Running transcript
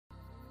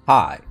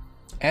Hi,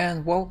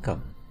 and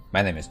welcome.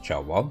 My name is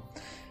Chobo,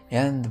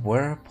 and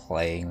we're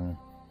playing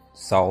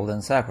Soul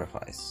and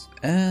Sacrifice.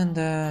 And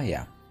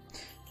yeah,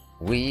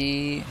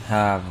 we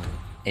have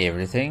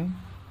everything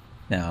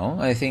now.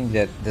 I think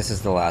that this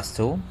is the last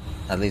tool,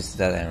 at least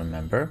that I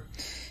remember.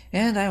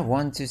 And I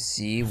want to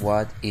see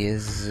what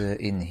is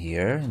in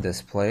here, in this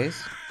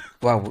place.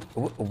 Well,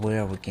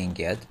 where we can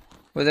get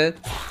with it.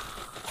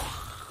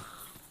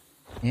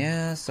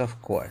 Yes,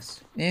 of course.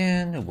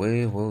 And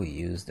we will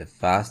use the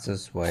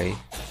fastest way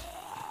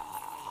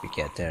to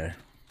get there.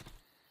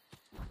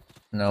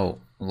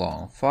 No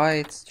long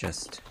fights,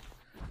 just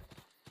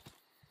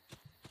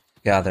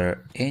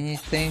gather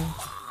anything,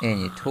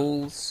 any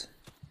tools.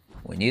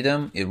 We need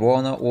them.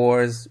 Iguana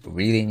ores,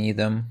 really need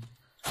them.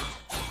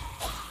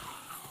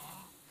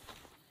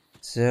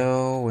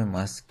 So we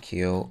must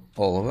kill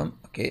all of them.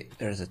 Okay,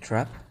 there's a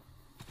trap.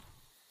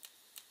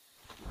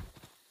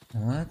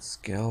 Let's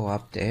go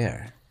up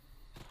there.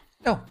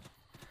 Oh,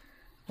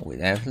 we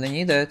definitely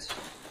need it.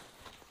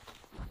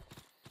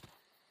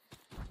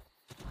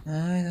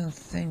 I don't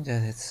think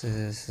that this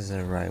is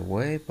the right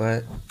way,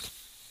 but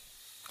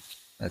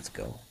let's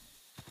go.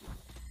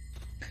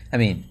 I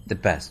mean, the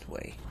best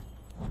way.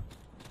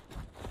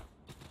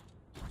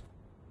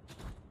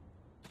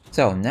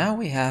 So now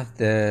we have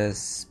the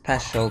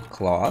special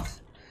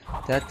cloth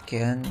that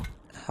can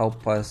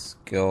help us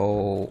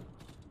go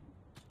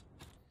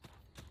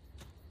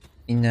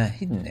in a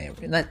hidden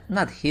area.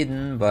 Not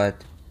hidden,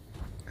 but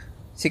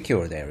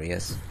secured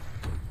areas.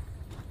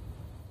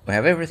 We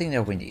have everything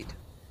that we need.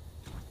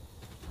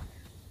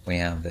 We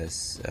have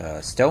this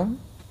stone.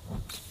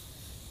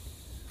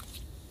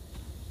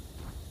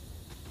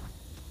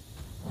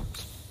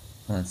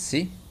 Let's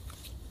see.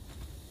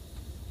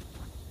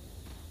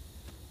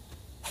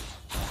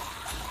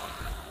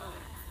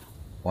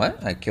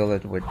 What? I killed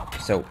it with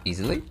so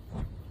easily?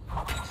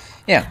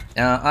 Yeah,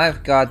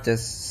 I've got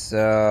this,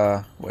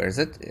 where is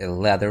it? A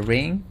leather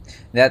ring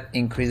that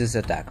increases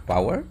attack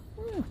power.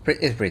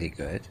 It's pretty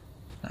good,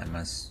 I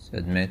must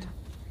admit.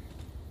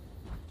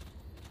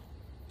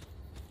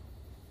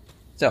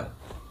 So.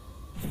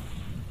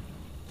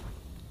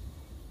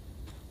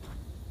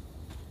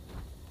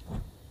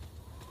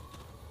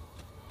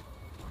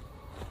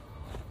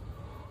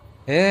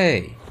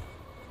 Hey!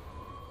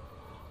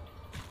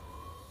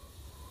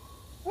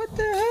 What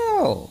the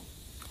hell?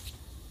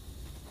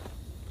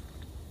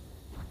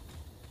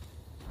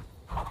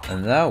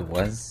 That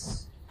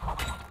was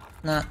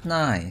not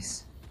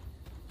nice.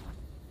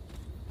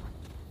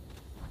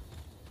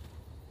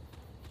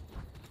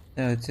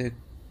 So to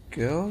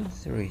go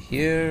through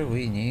here,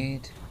 we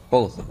need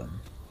both of them.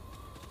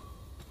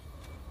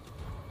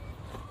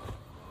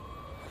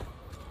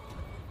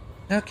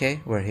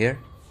 Okay, we're here.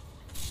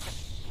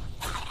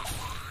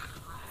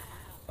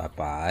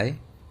 Bye-bye.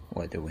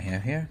 What do we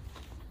have here?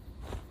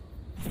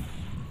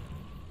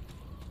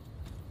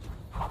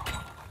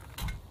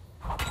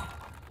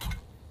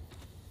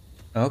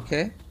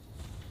 Okay.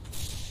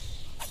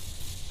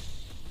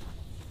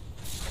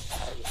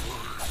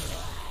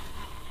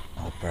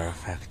 Oh,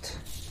 perfect.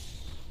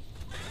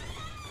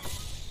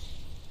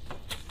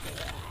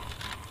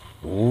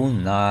 Oh,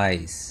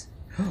 nice.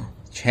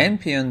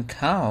 Champion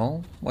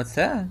cow? What's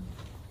that?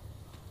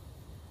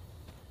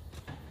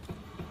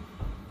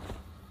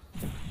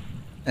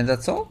 And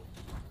that's all?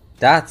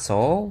 That's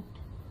all?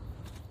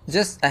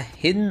 Just a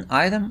hidden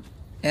item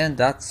and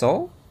that's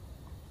all?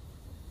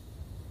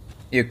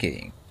 You're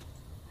kidding.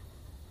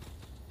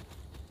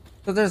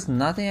 So there's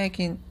nothing I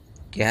can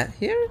get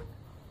here?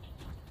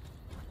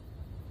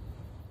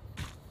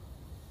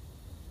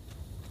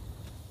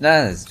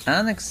 That is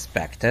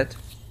unexpected.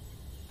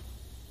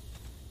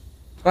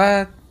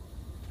 But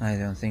I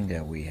don't think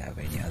that we have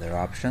any other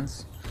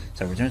options.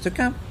 So return to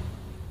camp.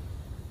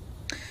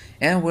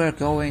 And we're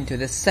going to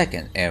the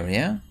second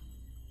area.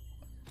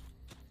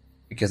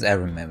 Because I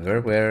remember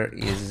where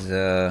is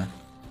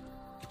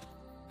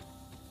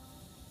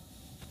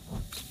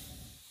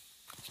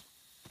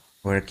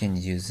where I can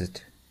use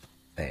it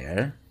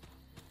there.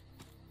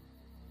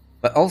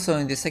 But also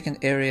in the second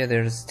area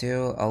there's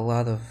still a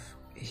lot of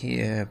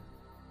here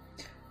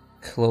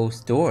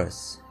closed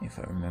doors, if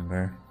I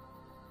remember.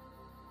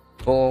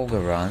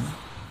 Run.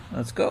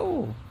 Let's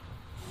go.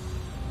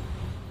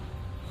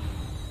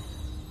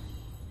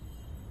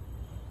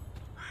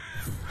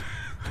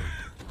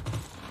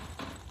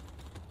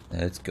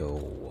 Let's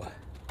go.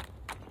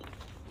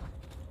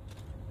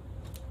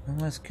 We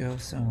must go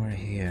somewhere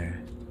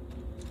here.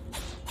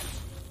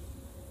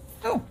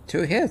 Oh,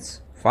 2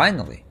 hits.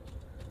 Finally.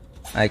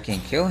 I can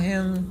kill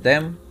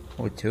them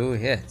with 2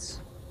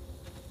 hits.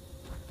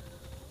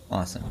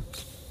 Awesome.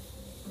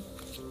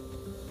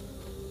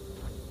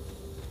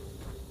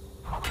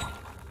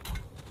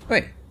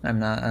 Wait, I'm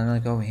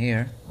not going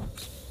here.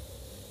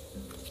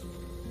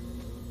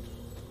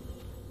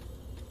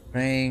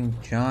 Praying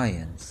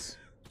giants.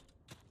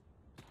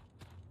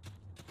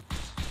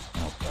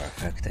 Oh,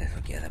 perfect. I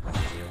forget about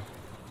you.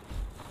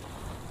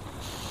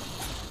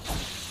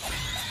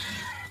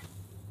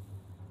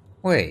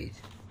 Wait.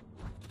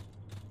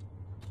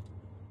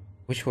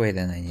 Which way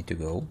then I need to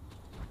go?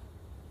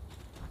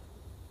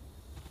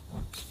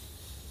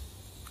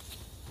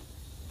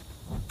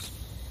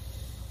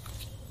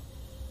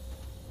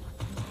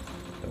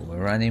 So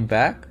we're running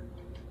back.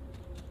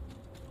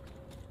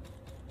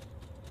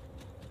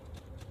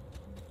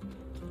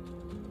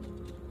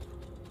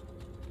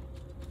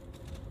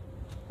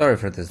 Sorry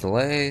for this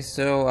delay.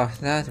 So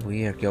after that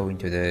we are going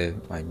to the,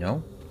 I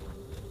know,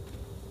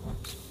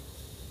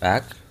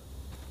 back.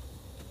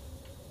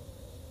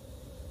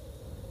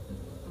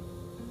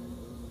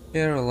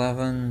 Tier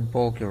 11,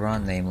 bulky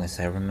run, nameless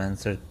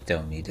Cybermancer,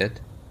 don't need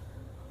it.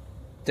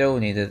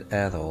 Don't need it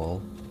at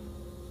all.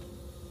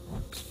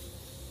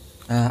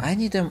 I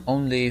need them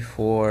only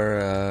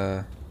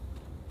for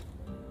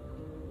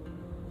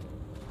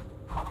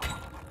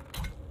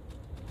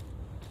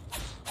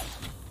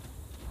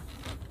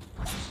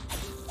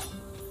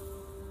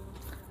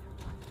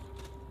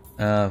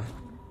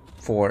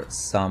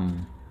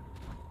some.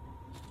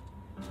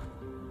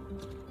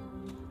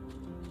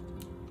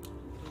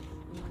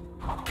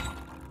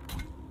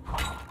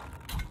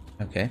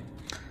 Okay.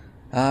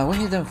 We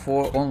need them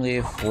for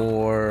only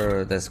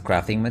for this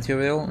crafting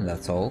material, and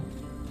that's all.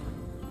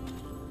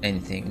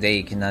 Anything.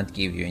 They cannot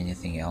give you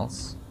anything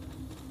else.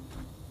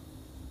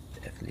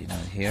 Definitely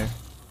not here.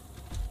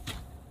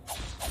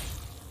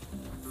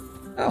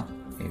 Oh,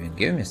 even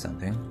give me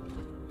something.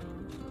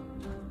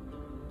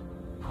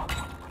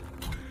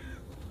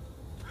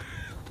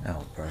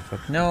 Oh,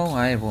 perfect. No,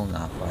 I will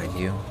not fight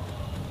you.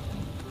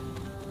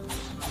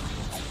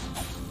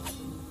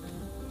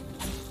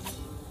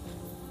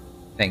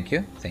 Thank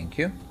you, thank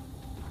you.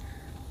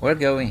 We're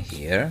going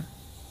here.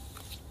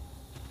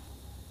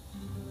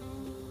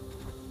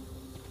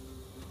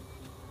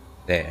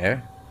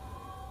 There.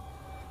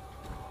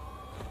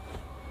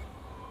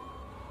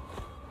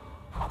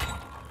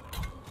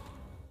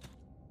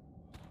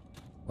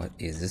 What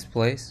is this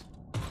place?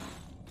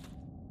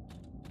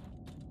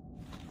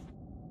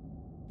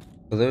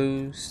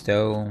 Blue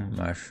stone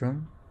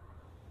mushroom.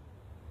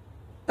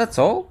 That's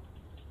all?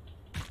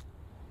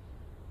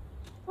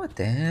 What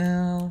the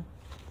hell?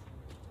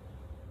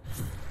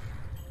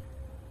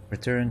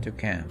 Return to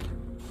camp.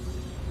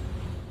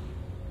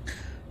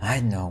 I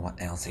know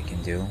what else I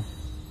can do.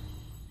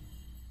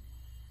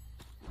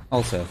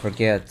 Also,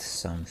 forget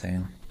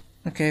something.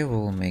 Okay,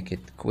 we'll make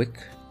it quick.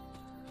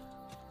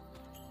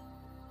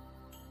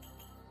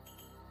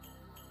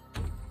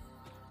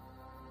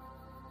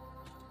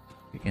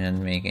 You cannot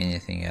make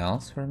anything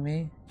else for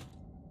me?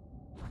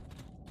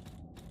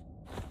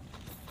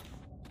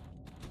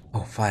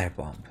 Oh,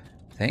 firebomb.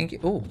 Thank you.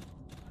 Oh.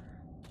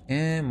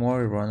 Yeah,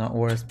 more run-out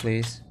wars,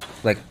 please.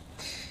 Like,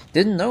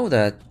 didn't know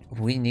that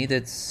we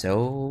needed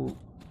so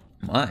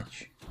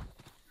much.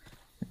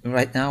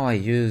 Right now I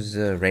use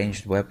a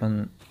ranged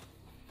weapon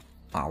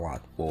a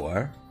lot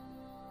more.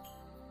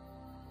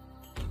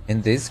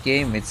 In this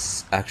game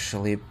it's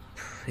actually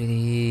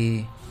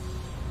pretty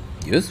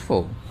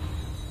useful.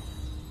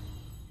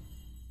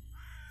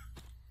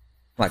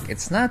 Like,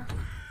 it's not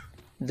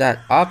that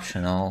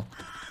optional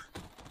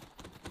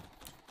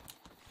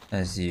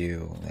as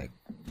you like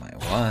might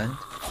want.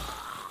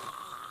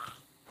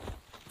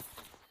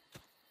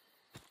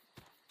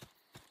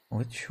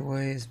 Which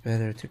way is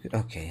better to go?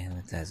 Okay,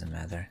 it doesn't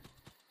matter.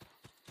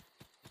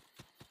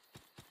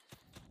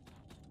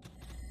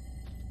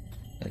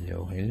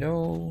 Hello,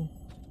 hello.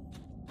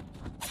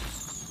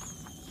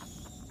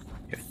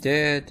 You're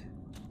dead.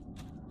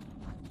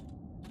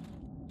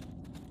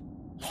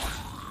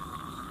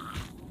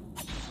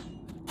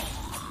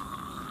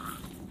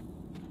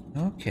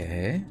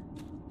 Okay.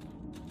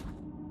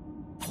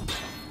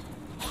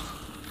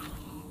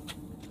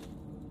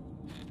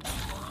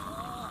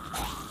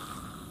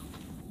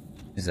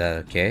 Is that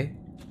okay?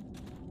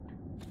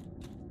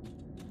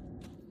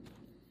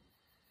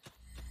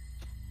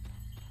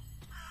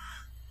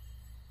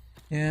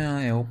 Yeah,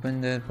 I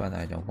opened it, but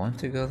I don't want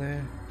to go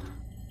there.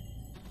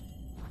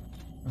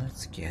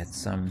 Let's get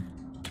some.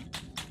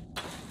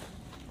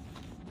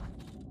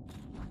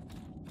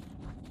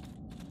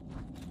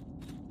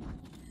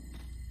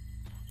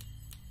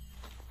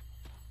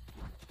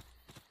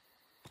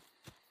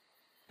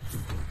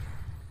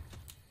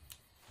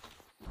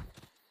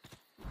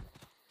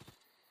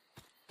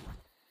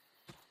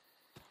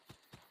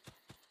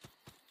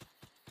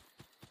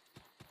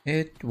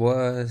 It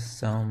was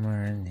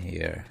somewhere in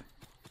here.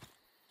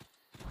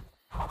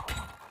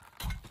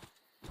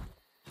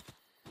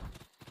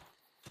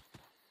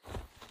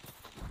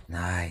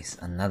 Nice,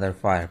 another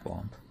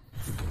firebomb.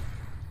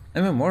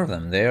 Even more of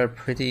them, they are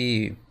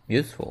pretty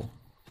useful.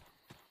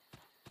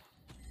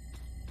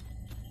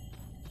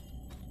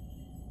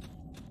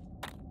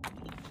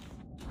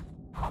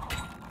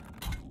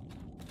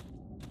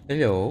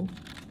 Hello.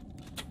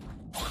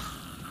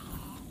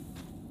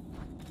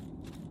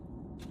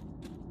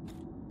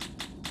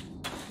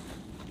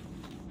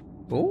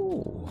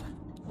 Oh.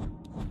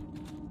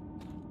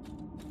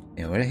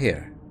 And we're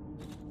here.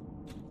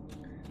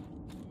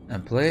 A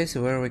place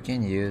where we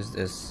can use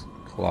this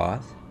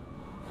cloth.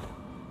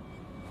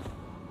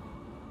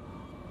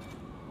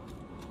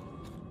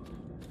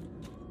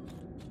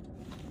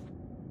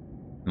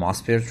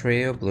 Atmosphere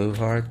Trio, Blue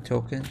Heart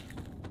token.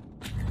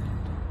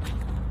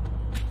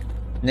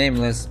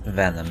 Nameless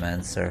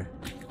Venomancer.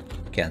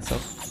 Cancel.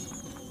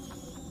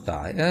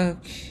 Die.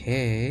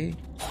 Okay.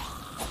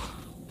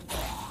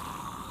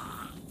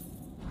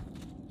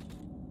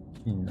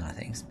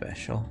 Nothing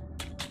special.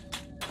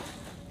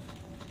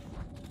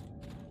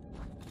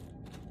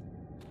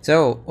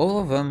 So, all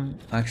of them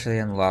actually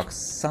unlock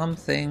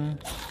something,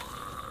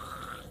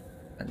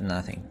 but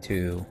nothing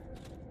too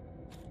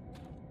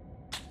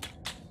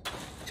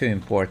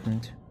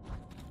important.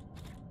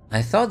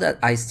 I thought that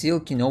I still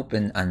can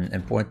open an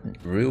important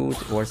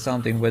route or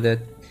something with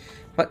it,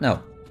 but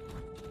no.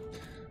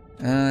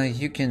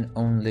 You can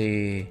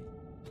only...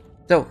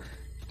 So,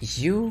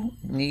 you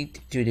need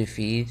to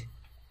defeat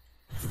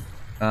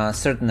a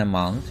certain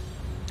amount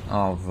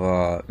of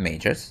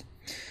mages,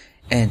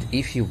 and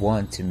if you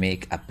want to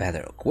make a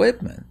better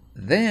equipment,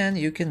 then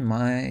you can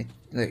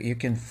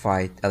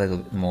fight a little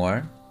bit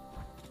more,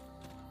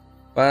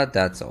 but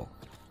that's all.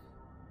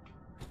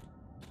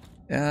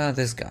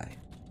 This guy.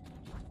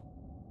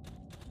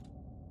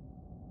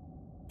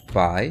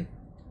 Buy.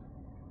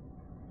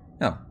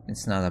 No,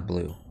 it's not a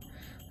blue.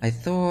 I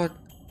thought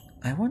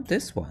I want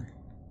this one.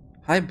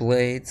 High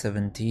blade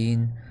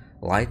 17,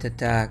 light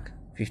attack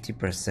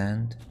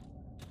 50%.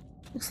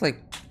 Looks like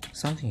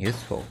something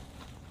useful.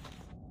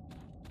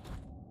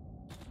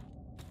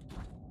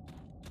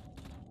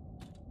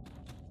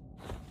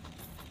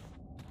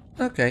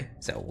 Okay,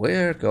 so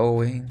we're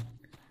going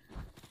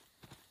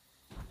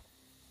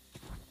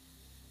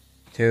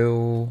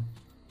to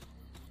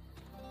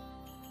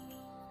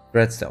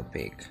Redstone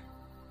Peak.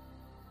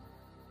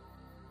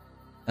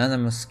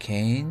 Animus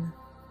Cane.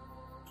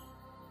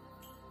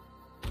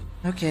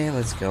 Okay,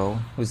 let's go.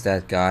 Who's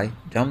that guy?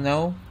 Don't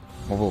know?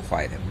 Or we'll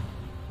fight him.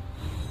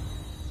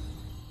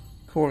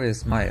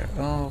 Corliss Meyer.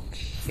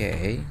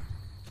 Okay.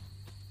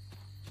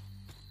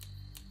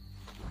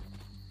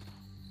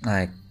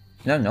 I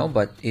don't know,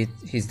 but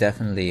he's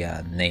definitely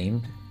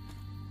named.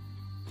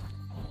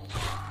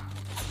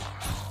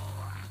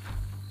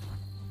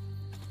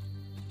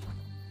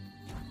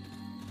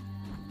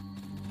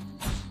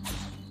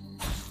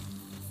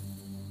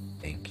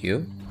 Thank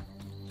you.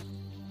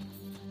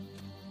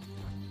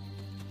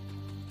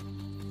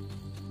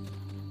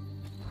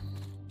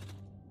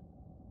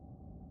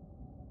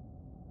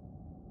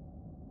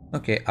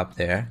 Okay, up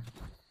there.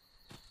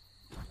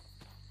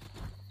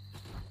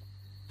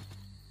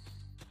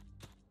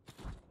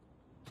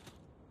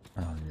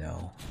 Oh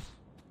no.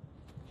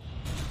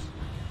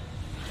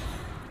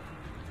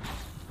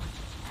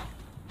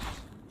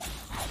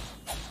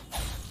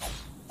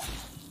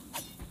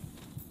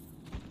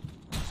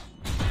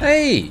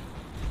 Hey!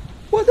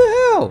 What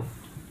the hell?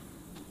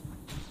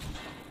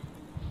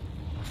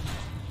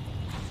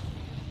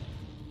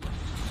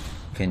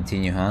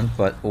 Continue hunt,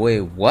 but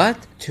wait, what?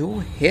 2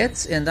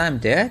 hits and I'm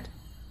dead?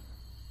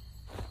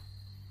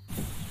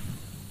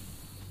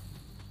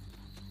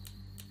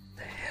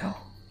 The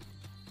hell?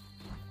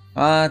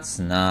 That's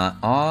not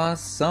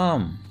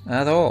awesome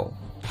at all.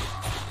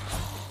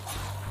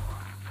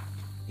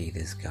 Hey,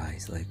 this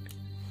guy's like...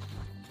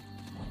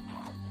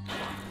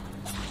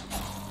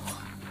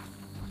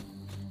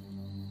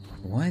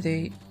 Why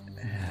they...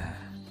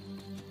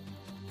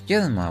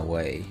 Get in my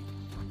way.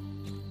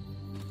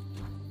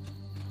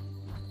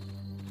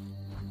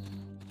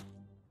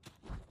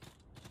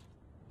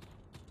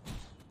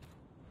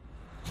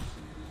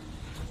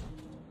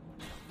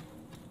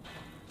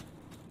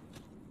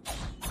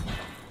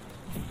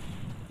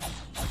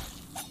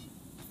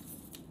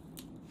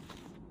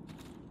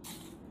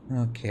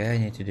 Okay, I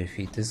need to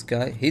defeat this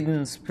guy.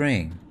 Hidden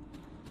Spring.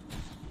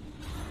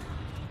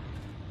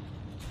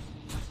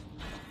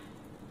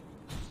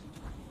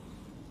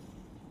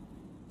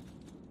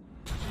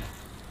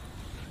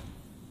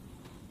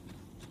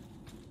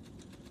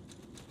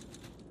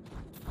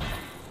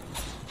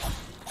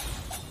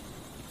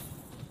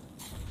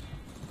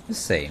 The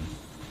same.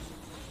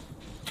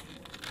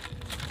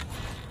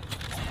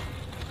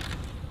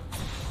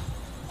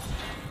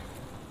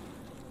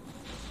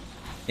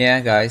 Yeah,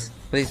 guys,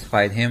 please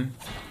fight him.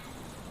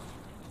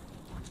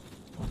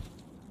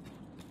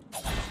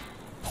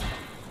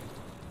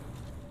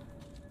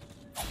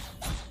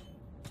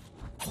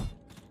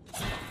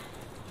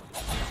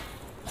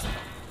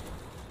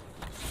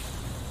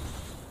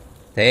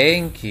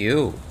 Thank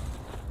you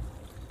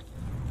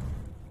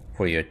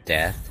for your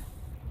death.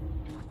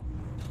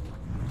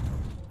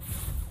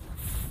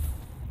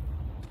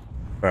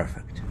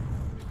 Perfect.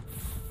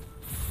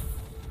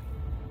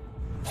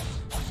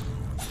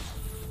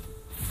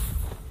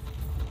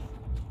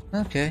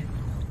 Okay.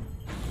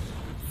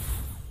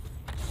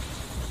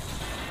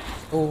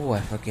 Oh, I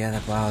forget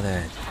about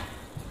it.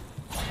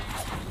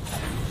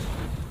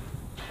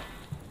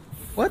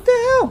 What the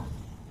hell?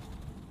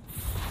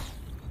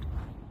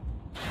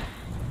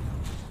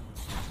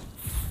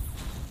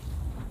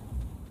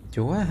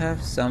 Do I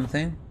have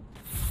something?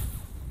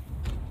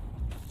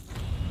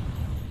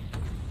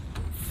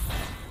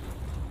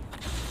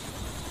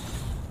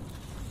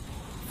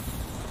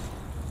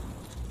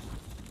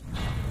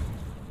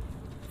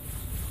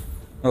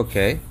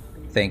 Okay,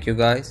 thank you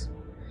guys.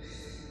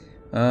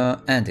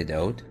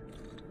 Antidote.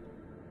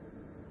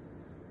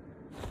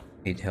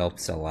 It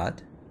helps a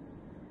lot.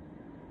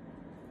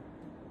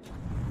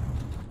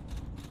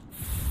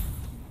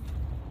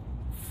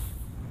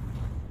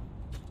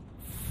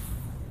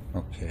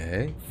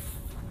 Okay.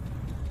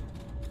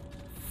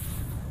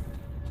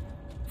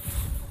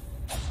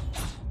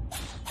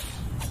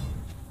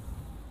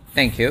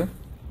 Thank you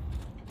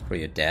for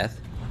your death.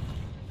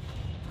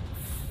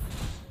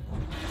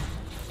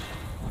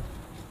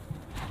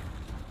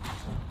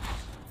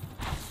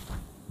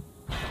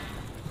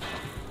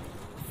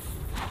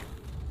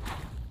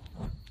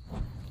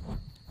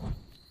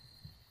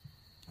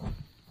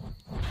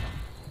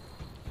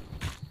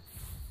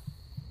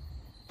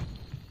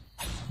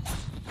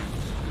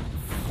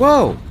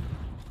 Whoa!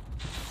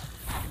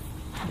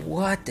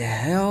 What the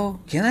hell?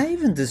 Can I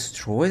even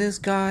destroy this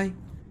guy?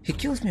 He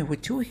kills me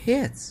with 2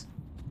 hits.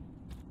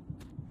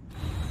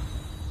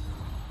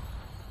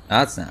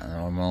 That's not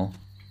normal.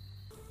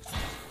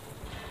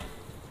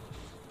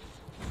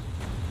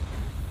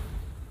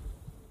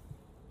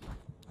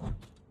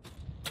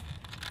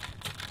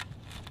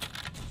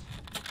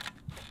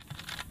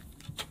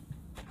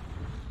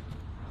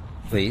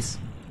 Please,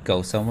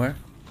 go somewhere.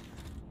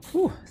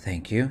 Whew,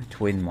 thank you,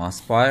 Twin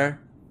Mossfire.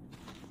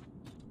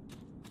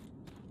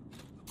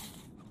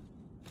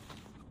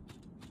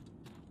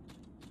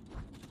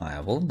 I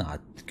will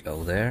not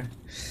go there.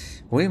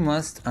 We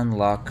must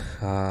unlock,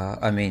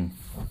 find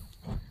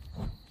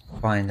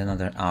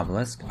another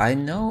obelisk. I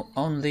know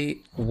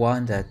only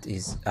one that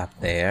is up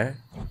there.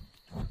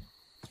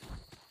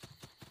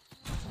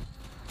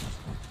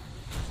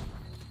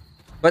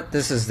 But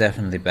this is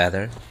definitely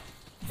better.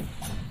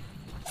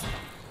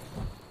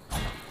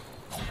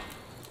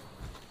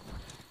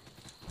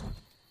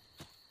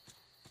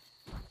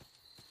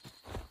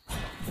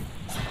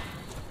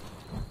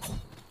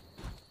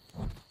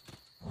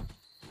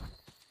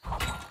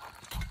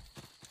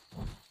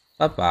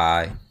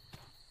 Bye-bye.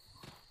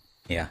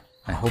 Yeah,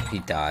 I hope he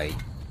died.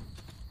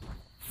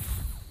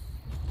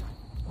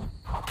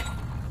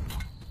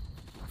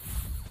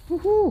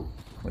 Woohoo!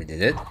 We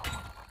did it.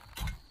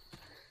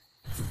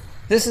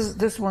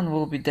 This one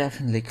will be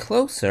definitely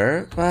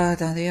closer,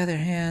 but on the other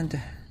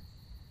hand,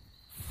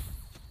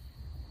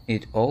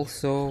 it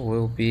also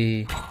will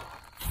be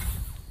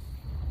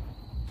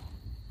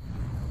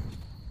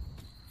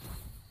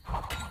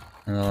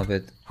a little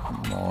bit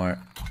more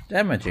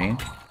damaging.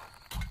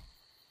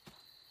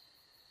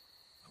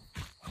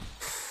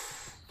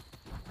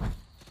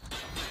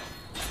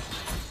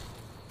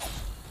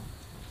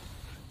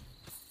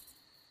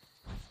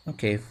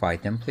 Okay,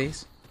 fight them,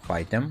 please.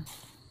 Fight them.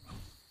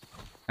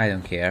 I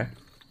don't care.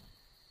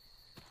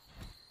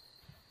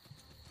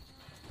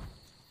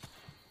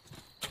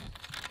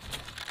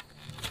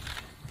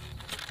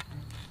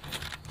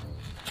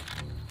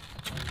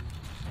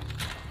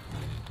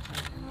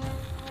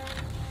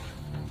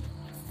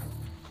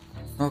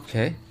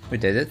 Okay, we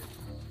did it.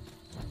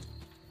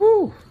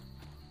 Woo!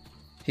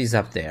 He's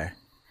up there.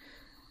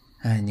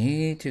 I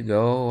need to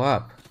go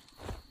up.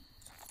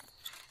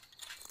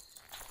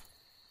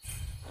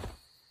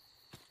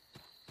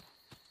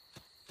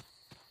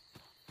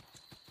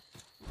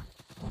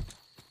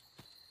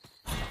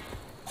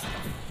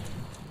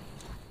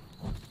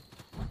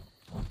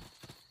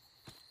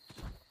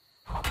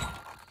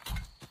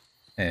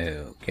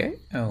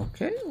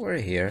 Okay, we're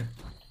here.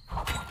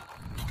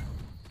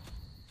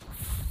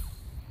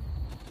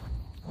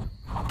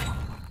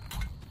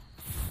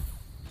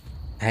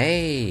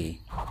 Hey!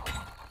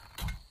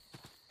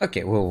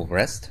 Okay, we'll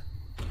rest.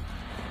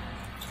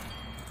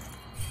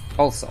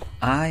 Also,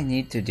 I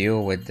need to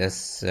deal with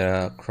this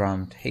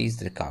crumbed haze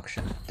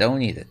decoction. Don't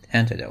need it.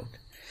 Antidote.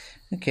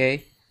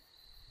 Okay.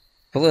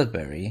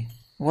 Bloodberry.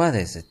 What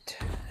is it?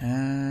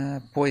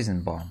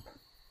 Poison bomb.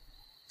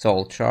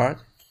 Soul shard.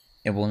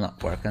 It will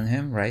not work on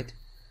him, right?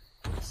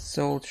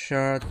 Soul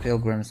shard,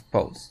 Pilgrim's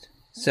Post.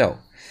 So,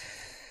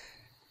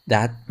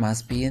 that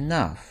must be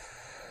enough,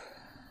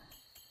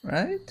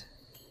 right?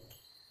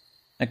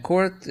 A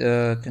quart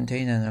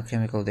contained an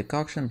alchemical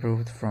decoction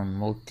brewed from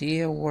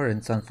Multia ore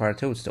and sunfire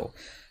toadstool.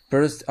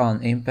 Burst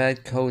on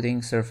impact,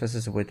 coating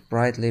surfaces with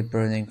brightly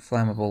burning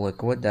flammable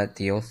liquid that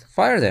deals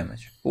fire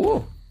damage.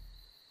 Ooh,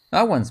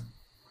 that one's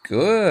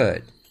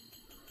good.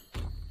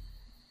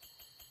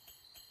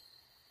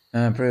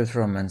 Brewed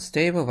from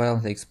unstable,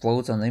 violently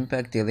explodes on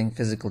impact, dealing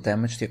physical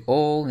damage to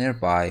all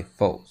nearby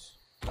foes.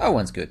 That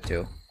one's good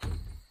too.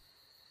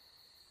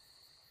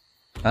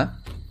 Huh?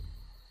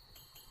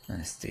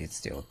 It's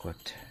still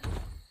equipped.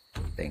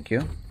 Thank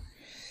you.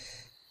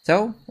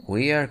 So,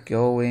 we are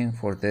going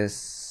for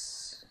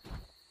this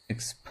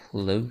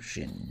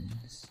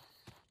explosions.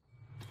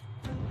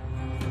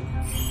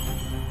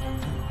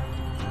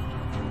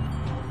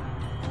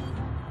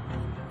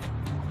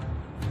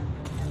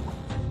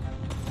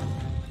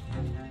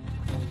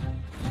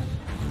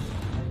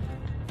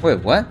 Wait,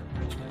 what?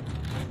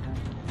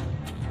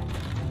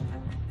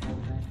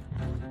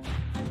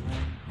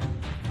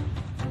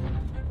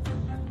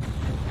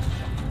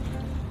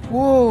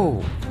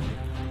 Whoa!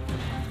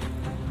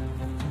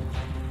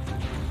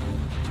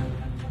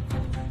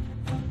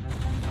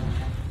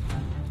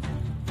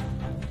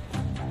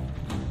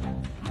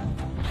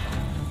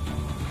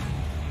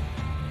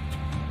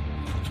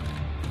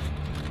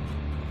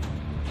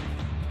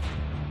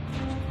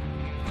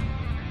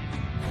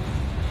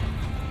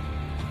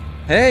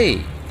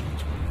 Hey!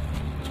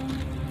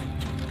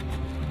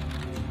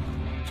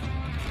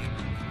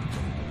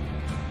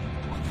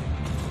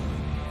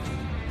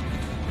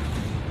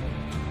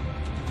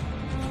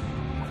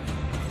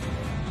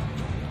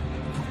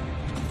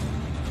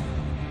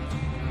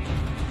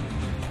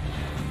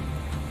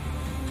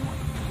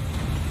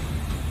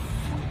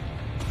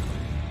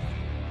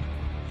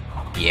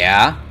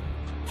 Yeah.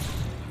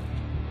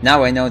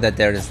 Now I know that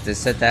there is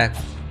this attack.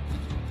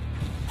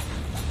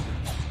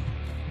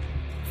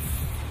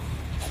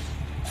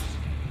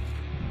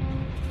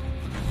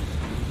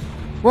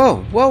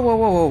 Whoa, whoa, whoa,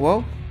 whoa, whoa,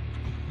 whoa.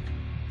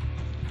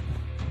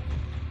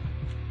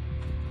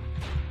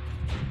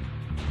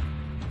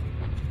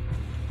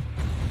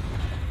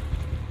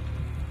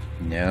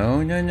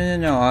 No, no, no, no,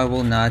 no, I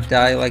will not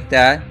die like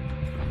that.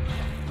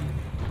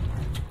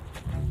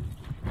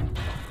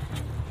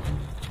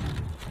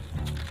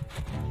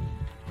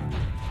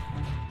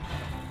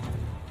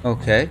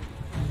 Okay.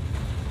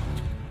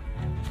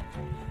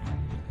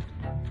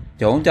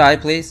 Don't die,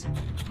 please.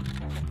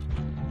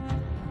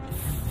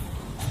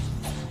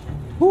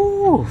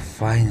 Ooh,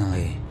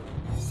 finally.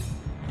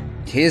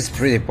 He's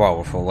pretty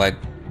powerful, like...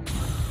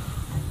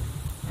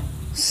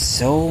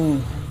 So...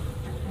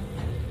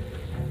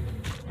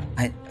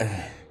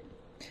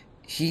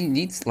 he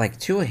needs like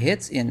 2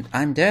 hits and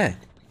I'm dead.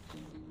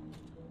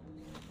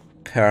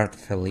 Card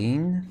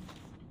Feline.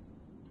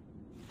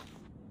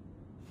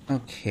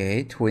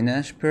 Okay, Twin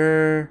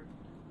Asper.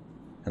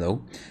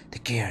 Hello? The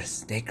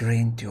gears, they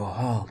grind to a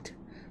halt.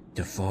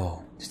 To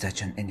fall to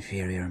such an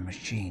inferior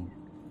machine.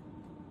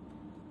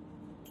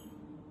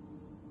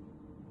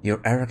 Your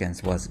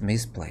arrogance was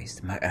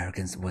misplaced, my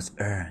arrogance was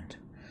earned.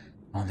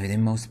 Only the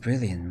most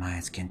brilliant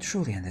minds can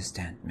truly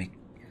understand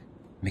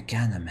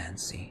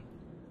mechanomancy.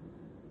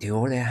 The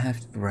order I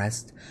have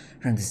wrested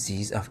from the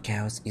seas of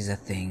chaos is a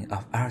thing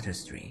of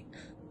artistry.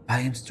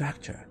 I am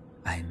structure,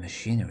 I am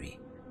machinery,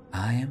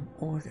 I am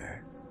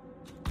order.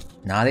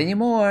 Not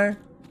anymore!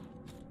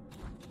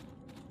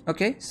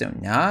 Okay, so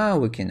now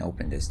we can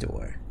open this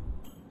door.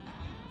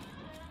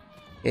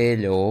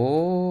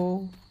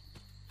 Hello?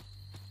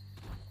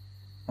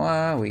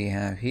 What we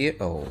have here?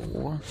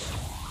 Oh.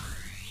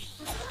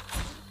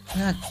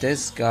 Not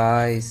this,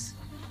 guys.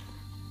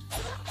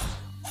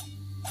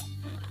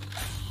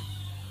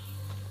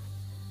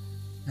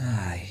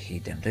 I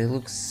hate them, they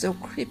look so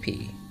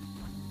creepy.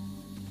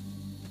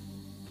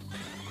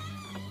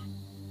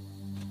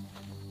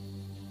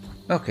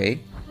 Okay.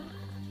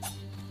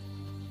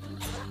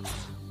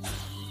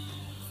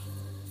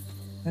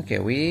 Okay,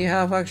 we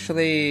have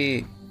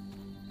actually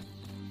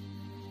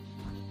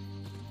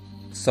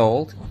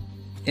sold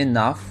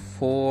enough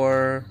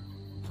for,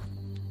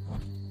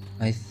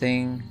 I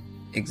think,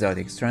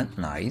 exotic strength.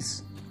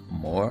 Nice.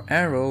 More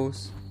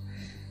arrows.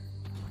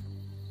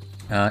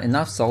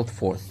 Enough salt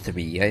for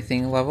 3, I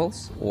think,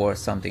 levels, or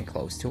something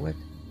close to it.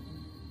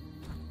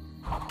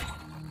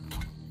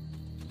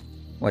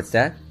 What's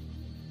that?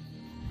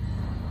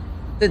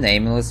 The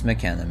Nameless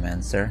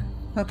Mechanomancer.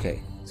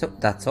 Okay, so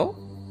that's all?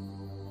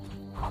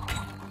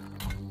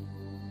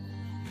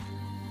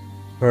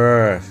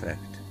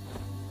 Perfect.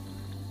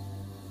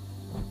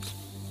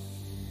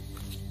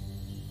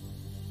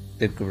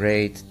 The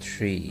Great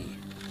Tree.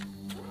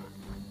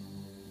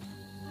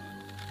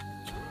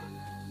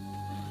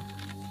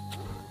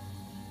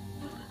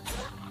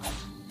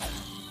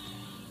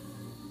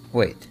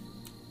 Wait,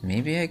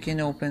 maybe I can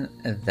open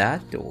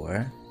that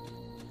door.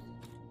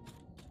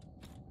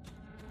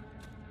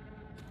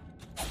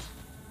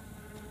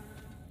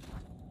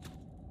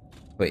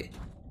 Wait.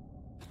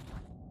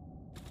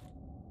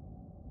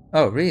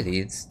 Oh, really?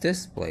 It's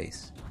this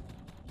place.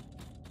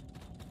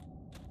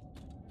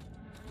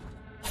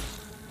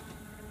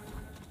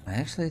 I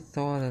actually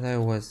thought that I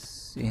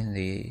was in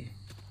the...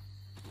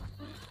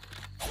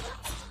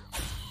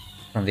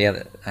 From the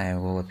other... I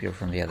will appear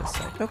from the other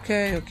side.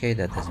 Okay, okay,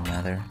 that doesn't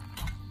matter.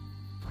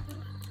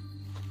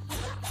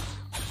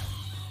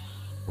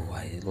 Oh,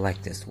 I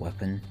like this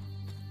weapon.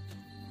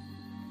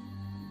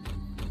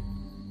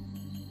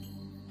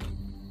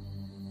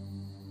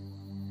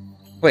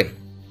 Wait.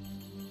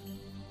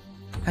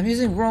 I'm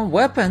using wrong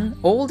weapon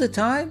all the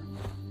time?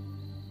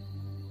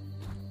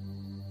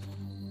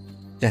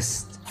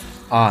 Just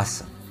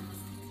awesome.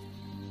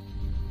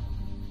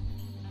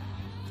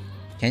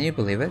 Can you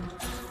believe it?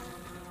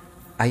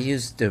 I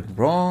use the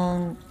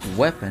wrong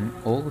weapon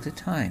all the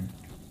time.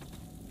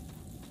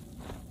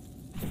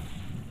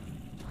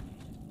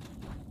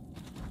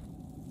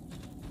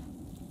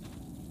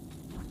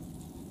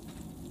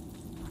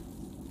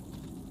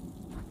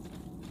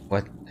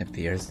 What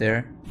appears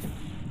there?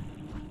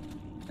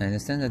 I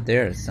understand that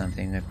there is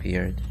something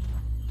appeared.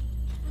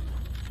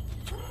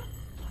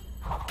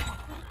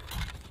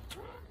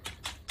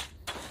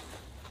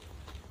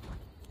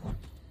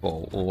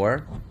 Bowl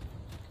ore.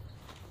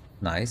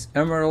 Nice.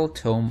 Emerald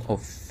Tome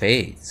of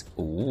Fates.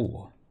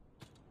 Ooh.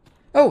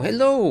 Oh,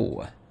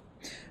 hello!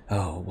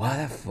 Oh, what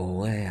a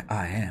fool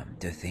I am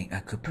to think I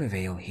could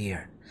prevail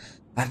here.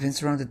 I've been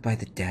surrounded by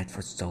the dead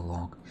for so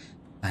long.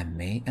 I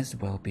may as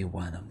well be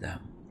one of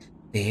them.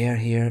 The air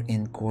here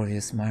in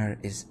Corvius Mire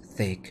is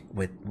thick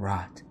with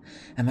rot,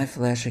 and my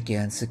flesh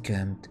again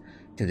succumbed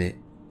to the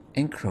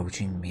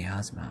encroaching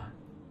miasma.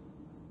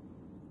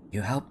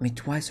 You helped me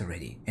twice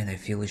already, and I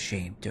feel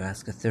ashamed to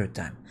ask a third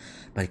time,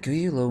 but could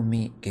you loan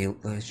me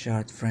guiltless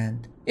shard,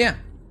 friend? Yeah,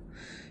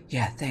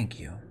 thank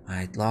you.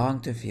 I'd long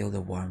to feel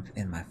the warmth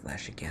in my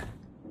flesh again.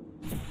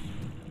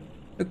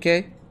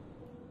 Okay.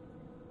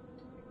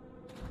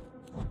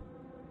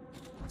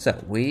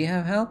 So, we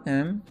have helped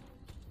him.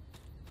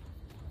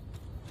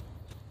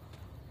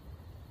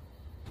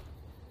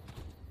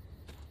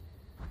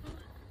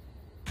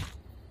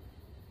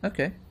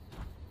 Okay.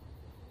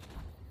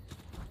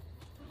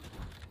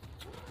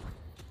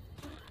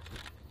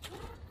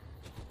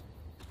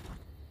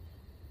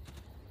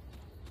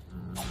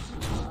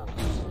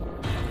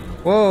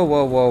 Whoa,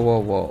 whoa, whoa, whoa,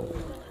 whoa.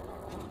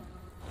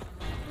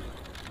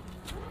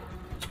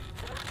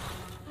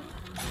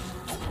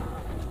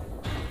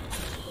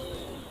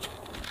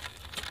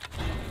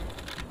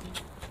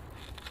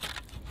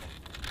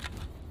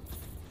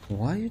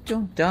 Why you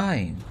don't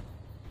dying?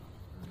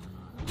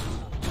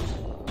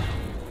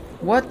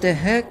 What the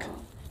heck?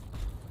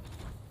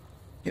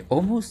 You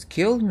almost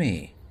killed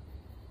me.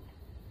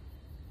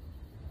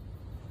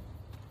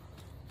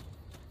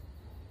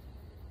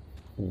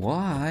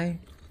 Why?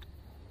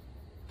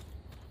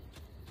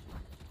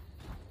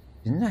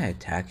 Didn't I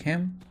attack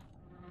him?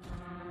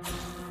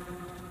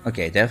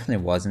 Okay,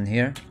 definitely wasn't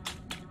here.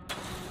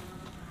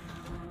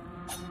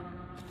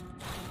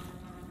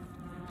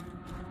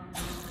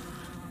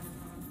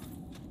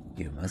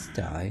 You must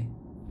die.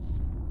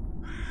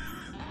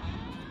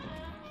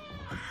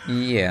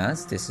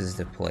 Yes, this is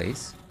the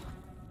place.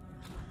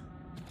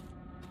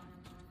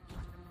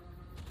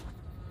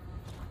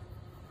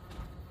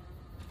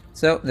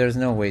 So, there's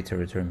no way to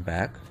return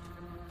back.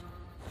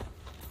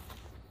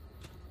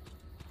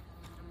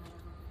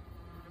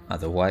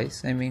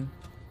 Otherwise, I mean.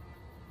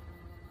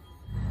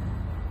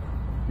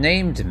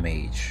 Named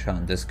mage,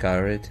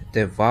 undiscarded,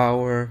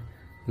 devour,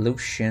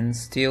 Lucian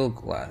steel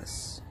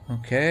glass.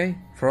 Okay,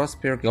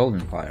 Frostbeard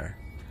golden fire.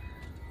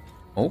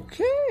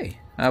 Okay,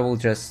 I will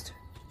just...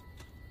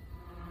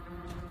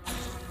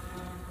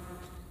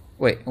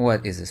 Wait,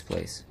 what is this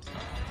place?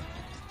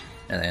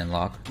 And I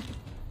unlock.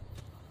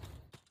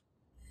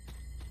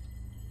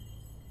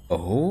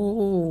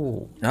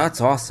 Oh, that's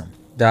awesome.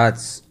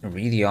 That's a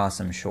really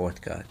awesome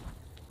shortcut.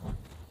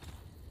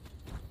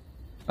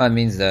 That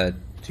means that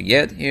to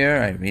get here,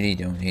 I really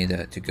don't need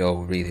to go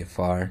really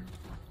far.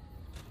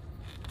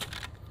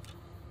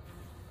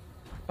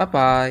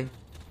 Bye-bye.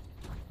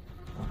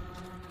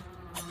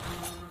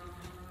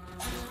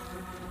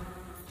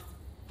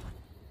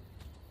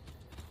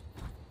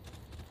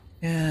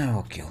 Yeah,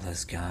 I'll kill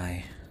this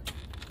guy.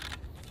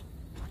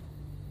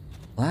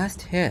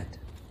 Last hit.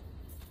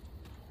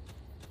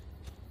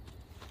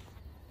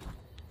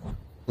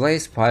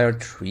 Blaze Fire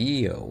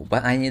Trio,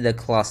 but I need a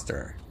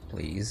cluster,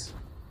 please.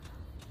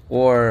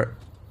 Or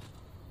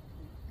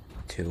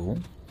 2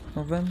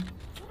 of them.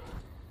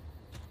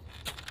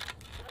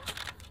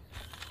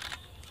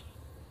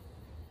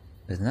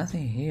 There's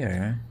nothing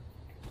here.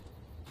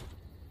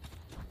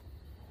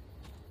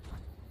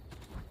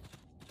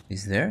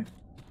 Is there?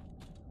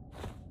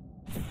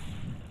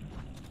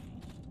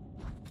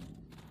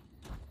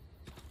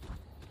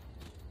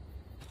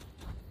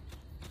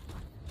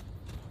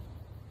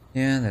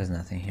 Yeah, there's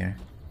nothing here.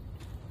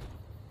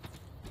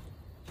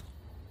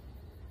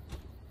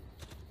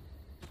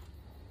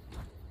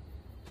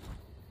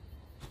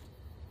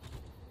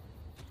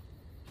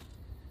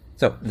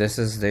 So, this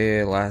is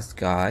the last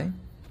guy.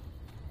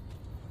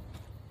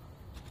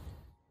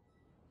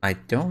 I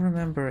don't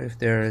remember if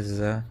there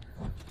is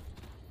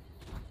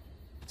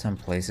some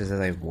places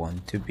that I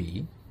want to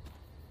be.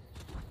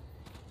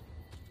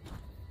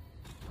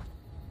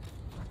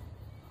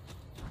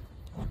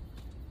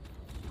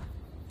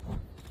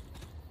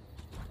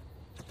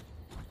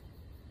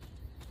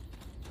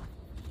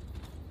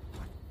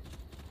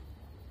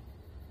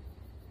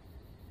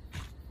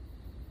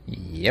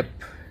 Yep,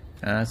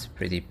 that's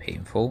pretty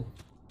painful.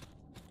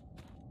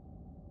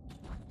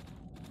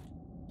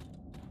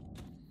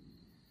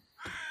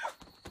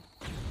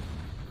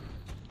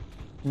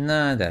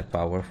 Not that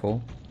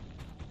powerful.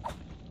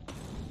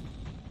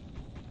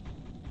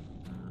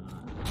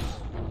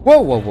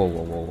 Whoa, whoa, whoa,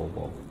 whoa, whoa, whoa,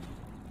 whoa.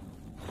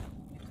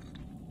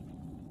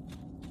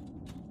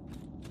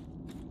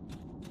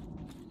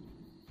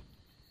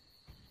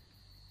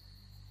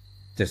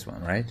 This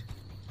one, right?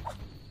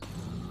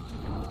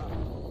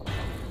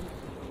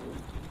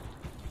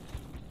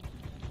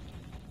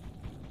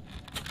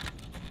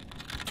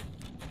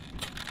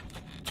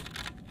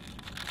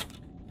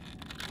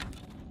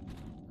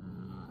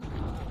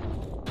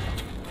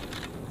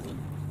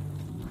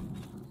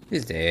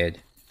 He's dead.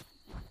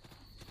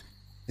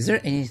 Is there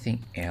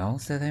anything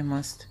else that I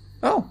must...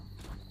 Oh!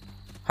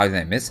 How did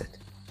I miss it?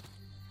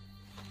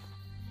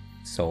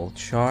 Soul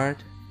shard?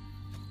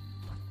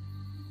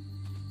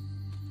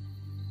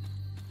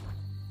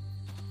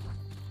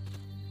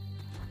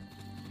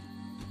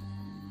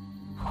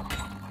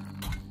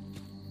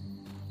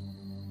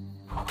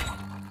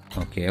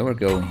 Okay, we're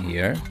going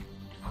here.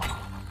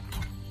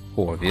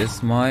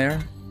 Corvus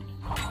Mire.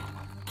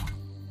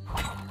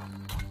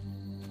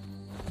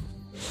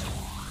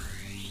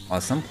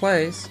 Awesome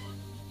place.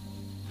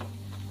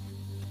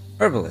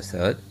 Herbalist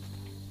Hut.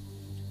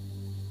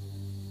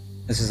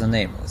 This is a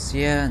nameless.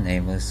 Yeah,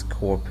 nameless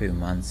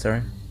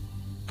Corpumancer.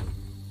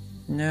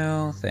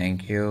 No,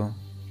 thank you.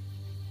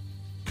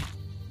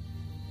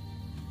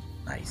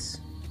 Nice.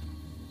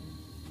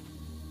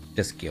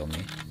 Just kill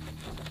me.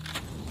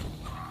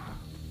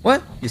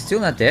 What? You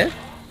still not dead?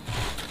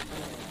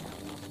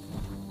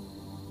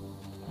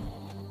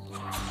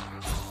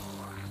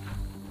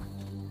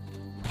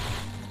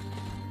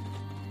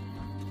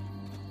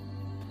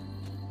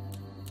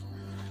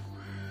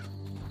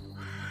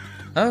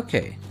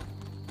 Okay.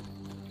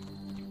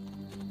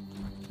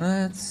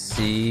 Let's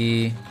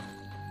see.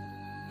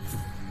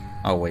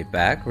 Our way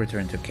back,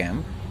 return to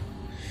camp.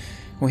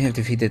 We have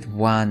defeated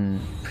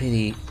one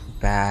pretty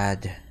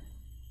bad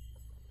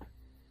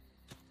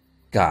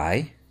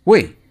guy.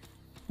 Wait,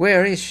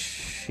 where is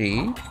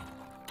she?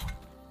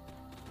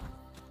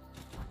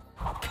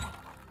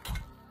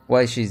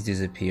 Why she's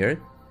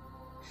disappeared?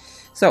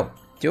 So,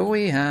 do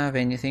we have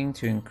anything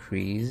to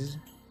increase?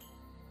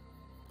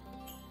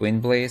 Twin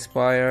Blaze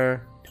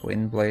Spire,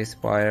 Twin Blaze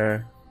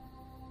Spire,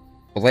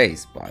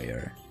 Blaze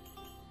Spire.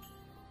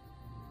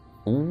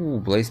 Ooh,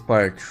 Blaze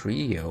Spire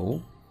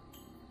Trio.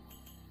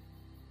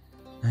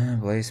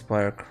 Blaze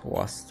Spire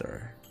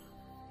Cluster.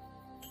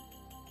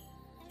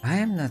 I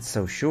am not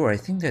so sure. I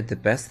think that the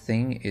best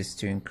thing is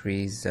to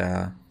increase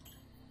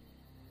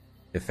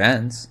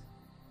defense.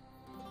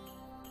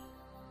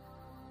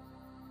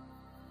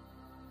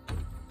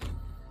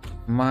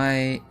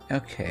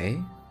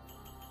 Okay.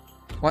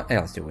 What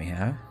else do we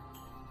have?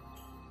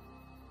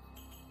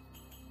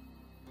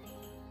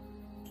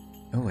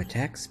 Oh,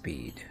 attack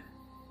speed.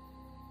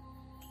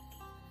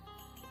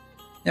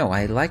 No,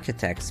 I like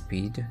attack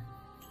speed.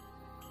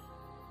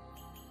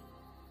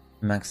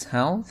 Max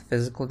health,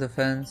 physical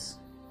defense.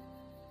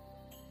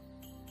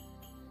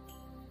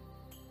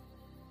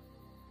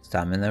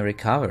 Stamina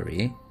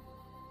recovery.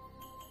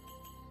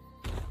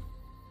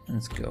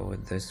 Let's go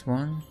with this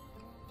one.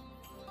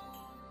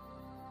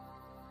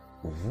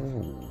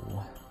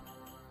 Ooh.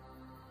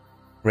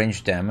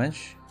 Range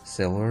damage,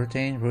 silver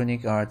retain,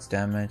 runic arts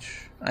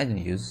damage. I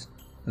didn't use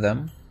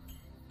them,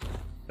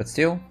 but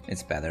still,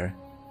 it's better.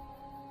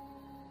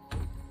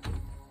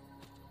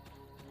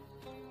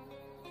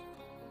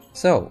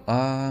 So,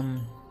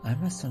 I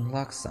must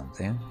unlock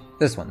something.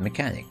 This one,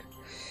 mechanic.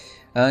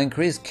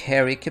 Increase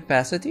carry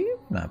capacity,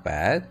 not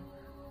bad.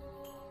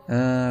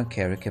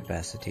 Carry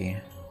capacity.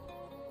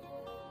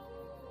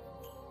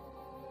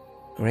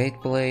 Great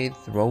blade,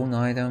 thrown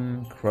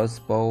item,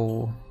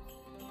 crossbow.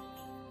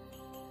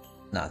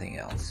 Nothing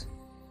else.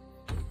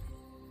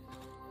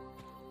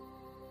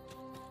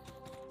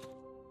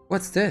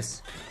 What's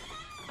this?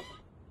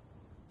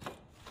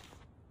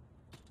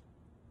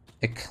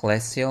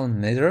 Ecclesial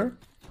mirror?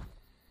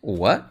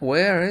 What?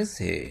 Where is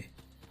he?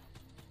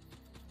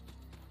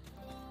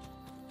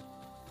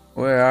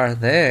 Where are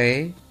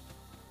they?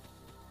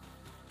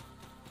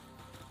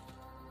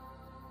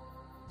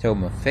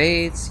 Tome of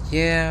Fates,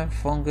 yeah,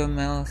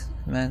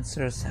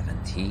 Fungomancer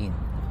 17.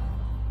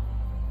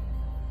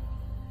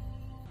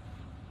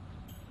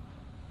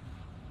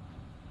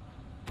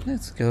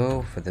 Let's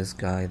go for this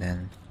guy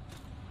then.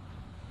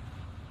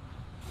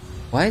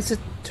 Why is it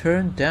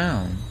turned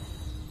down?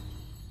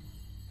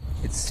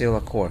 It's still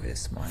a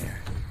Corvus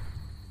Mire.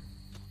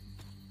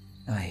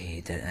 I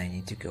hate that I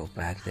need to go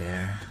back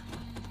there.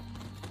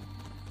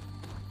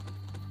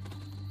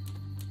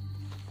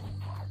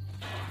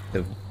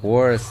 The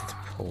worst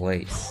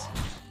place.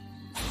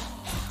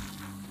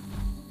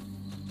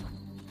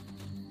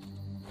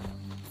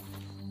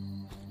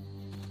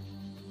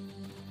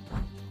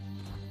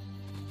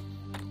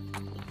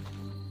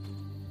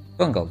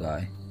 Fungal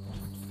guy.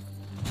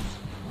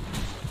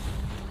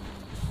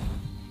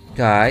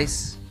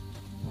 Guys.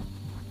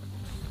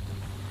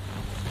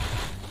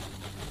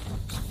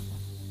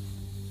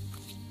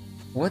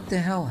 What the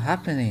hell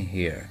happening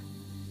here?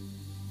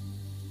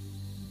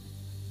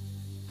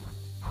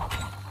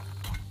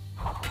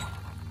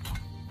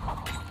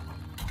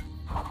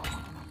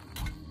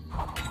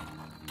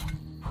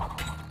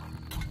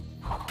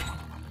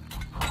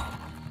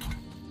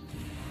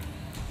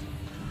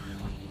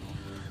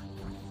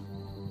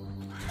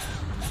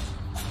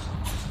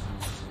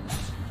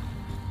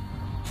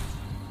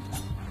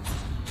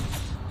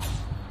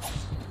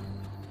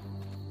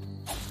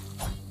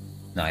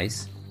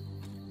 Nice.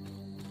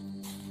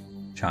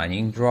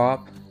 Shining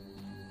drop.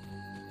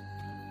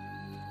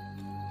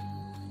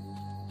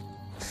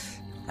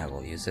 I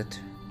will use it.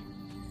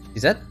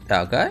 Is that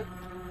guy?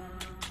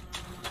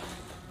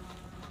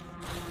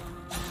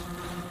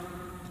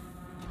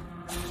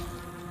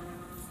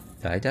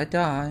 Die, die,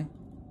 die.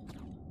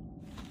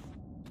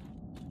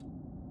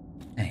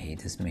 I hate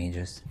these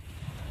mages.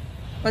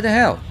 What the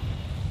hell?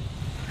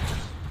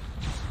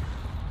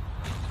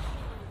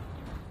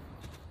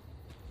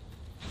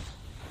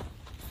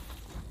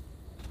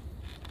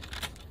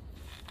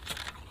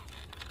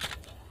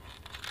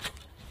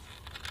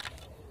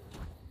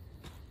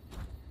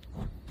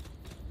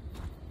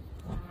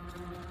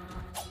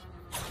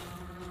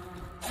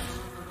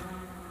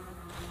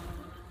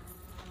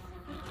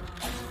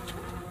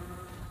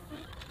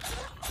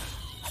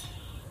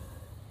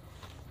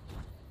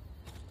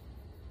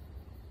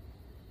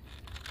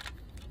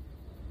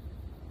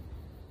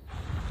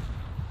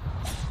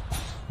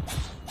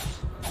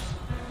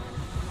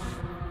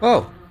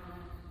 Oh!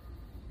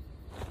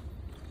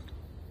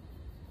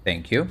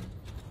 Thank you.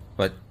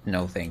 But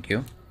no thank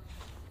you.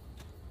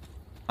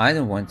 I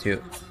don't want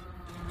to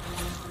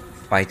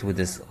fight with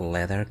this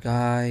leather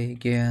guy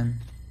again.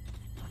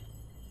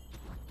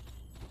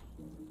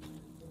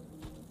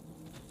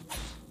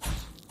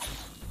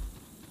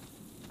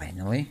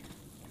 Finally.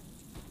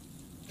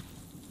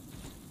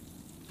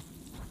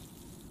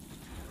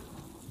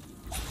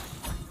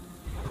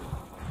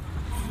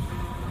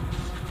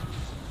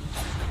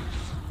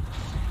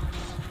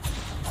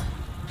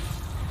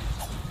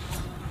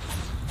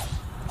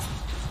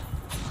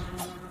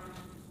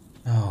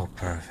 Oh,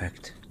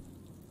 perfect.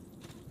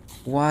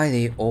 Why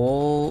they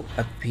all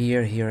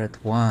appear here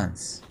at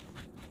once?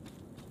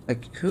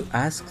 Like, who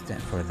asked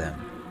them for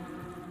them?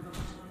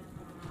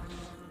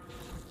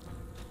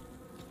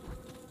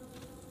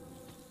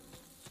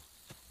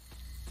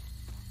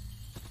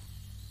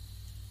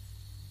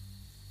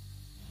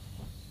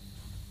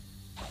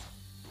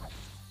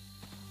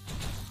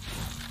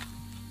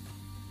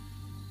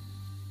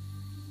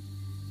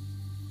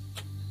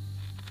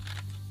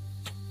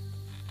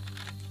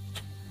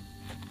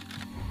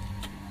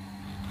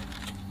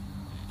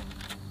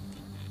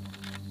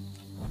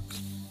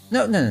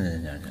 No, no, no,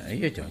 no, no,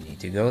 you don't need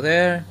to go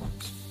there.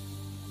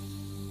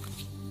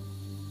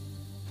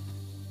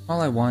 All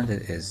I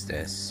wanted is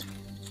this.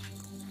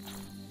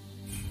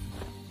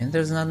 And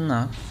there's not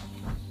enough.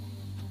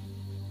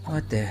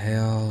 What the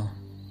hell?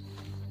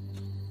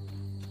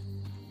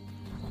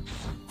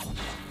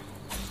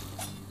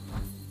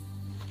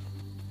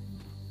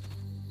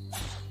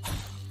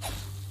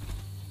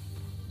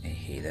 I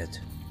hate it.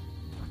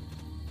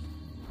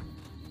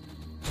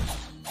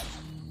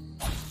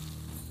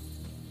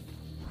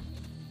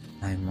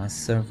 I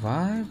must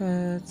survive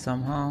it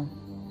somehow.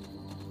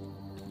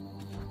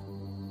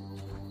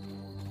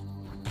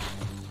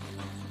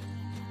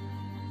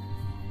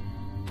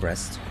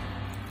 Rest.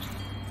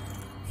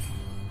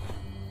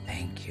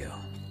 Thank you.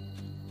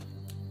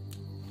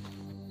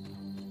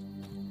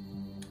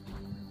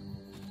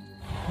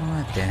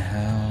 What the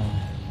hell?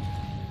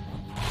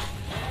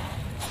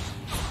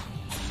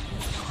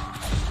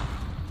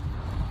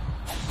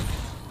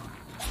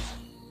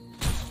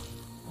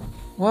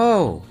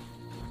 Whoa!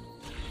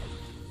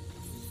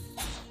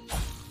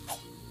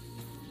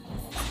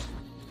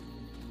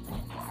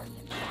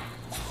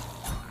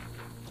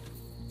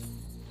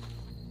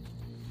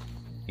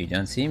 You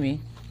don't see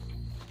me.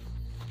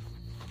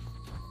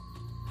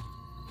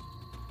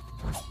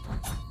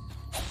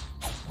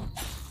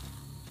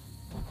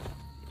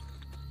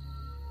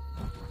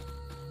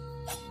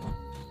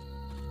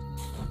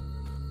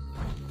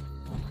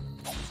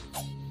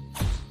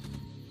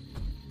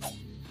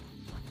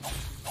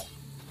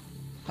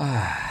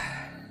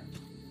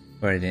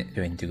 Where are they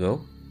going to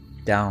go?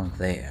 Down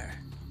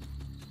there.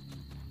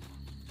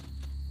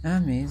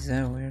 That means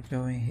that we're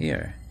going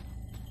here.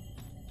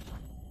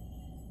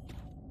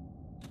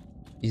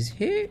 Is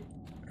he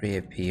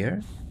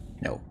reappear?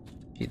 No,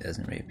 he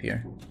doesn't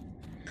reappear.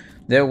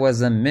 There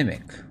was a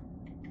mimic.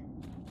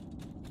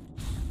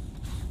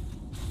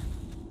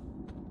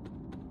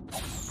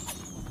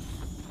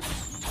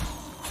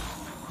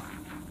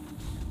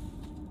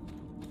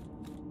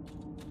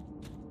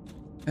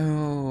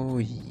 Oh,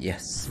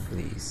 yes,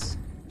 please.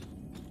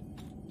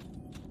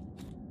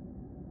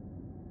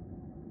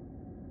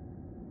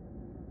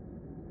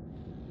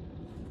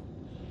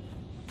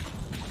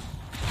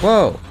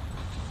 Whoa!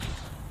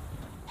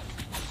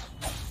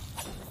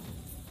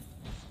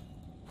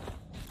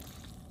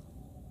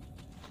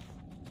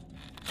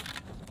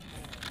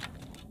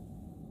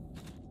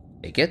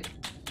 Take it.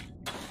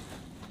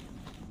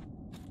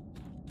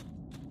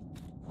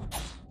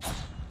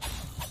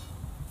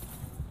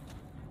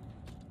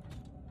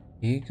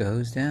 He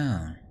goes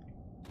down.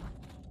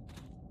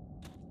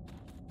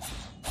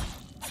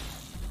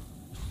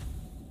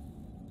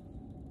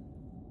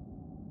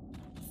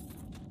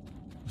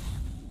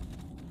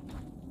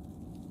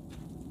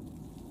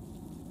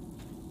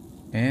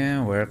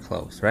 And we're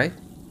close, right?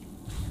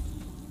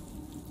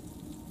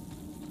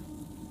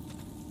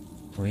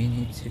 We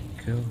need to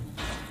go.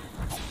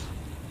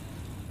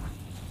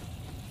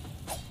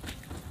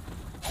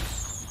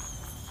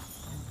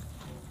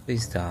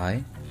 Please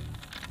die.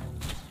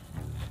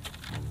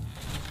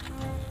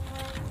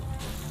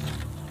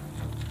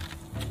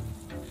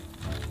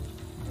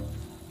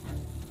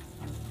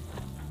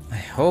 I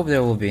hope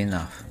there will be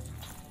enough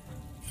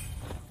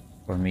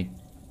for me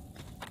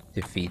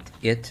to defeat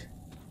it.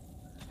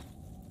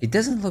 It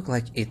doesn't look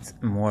like it's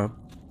more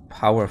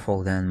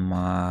powerful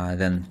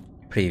than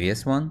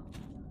previous one.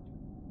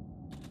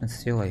 And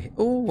still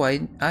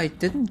I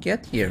didn't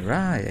get here,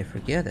 right, I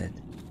forget it.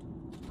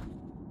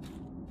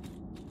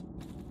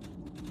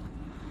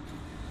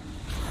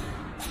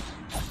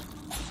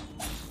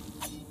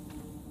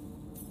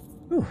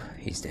 Whew,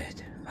 he's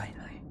dead,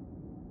 finally.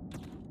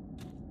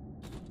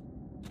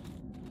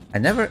 I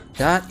never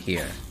got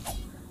here.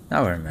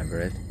 Now I remember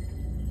it.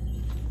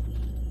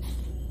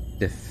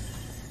 The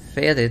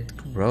faded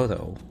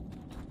grotto.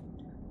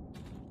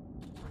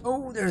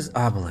 Oh, there's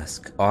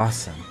obelisk.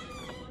 Awesome.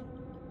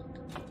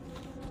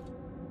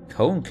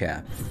 cone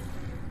cap.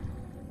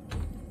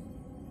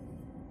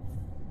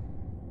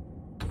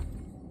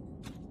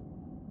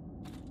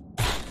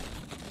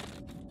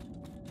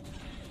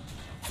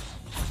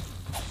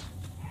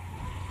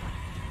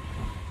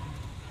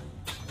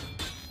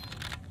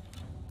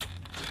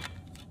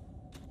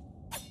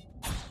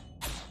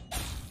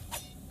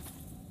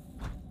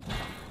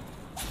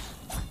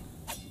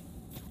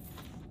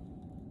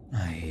 I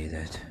hate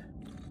it.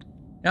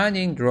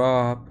 Shining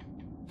drop.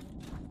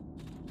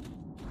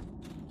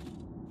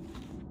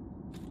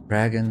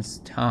 Dragon's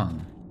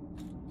tongue.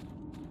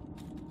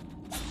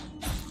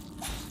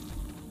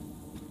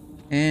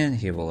 And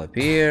he will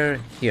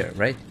appear here,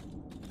 right?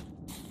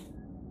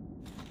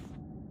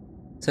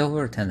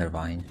 Silver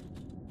tendervine.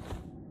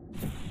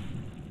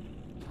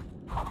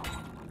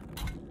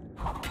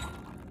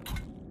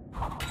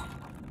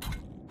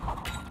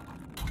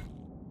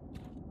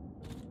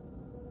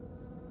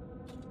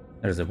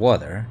 There's a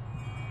water.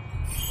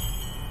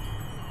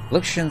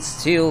 Luxian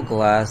steel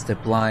glass, the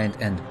blind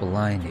and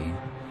blinding.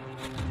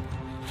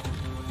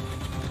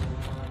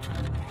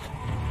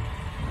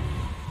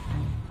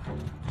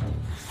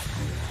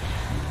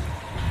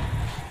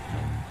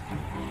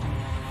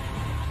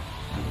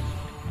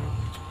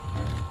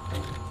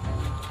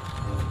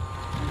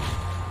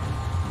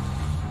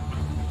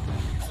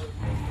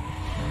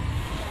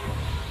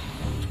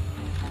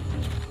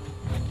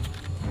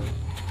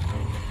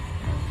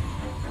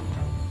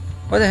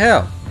 What the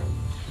hell?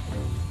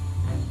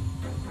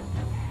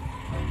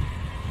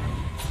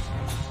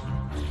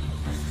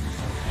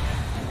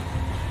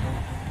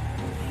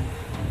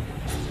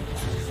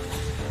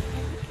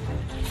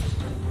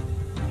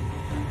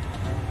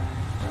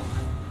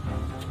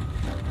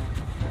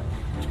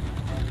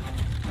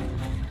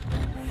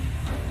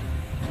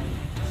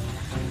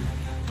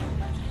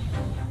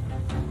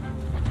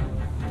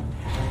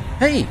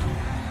 Hey!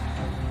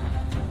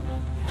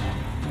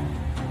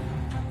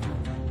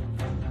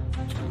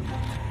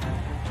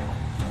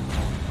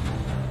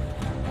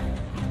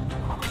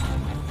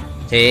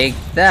 Take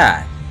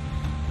that!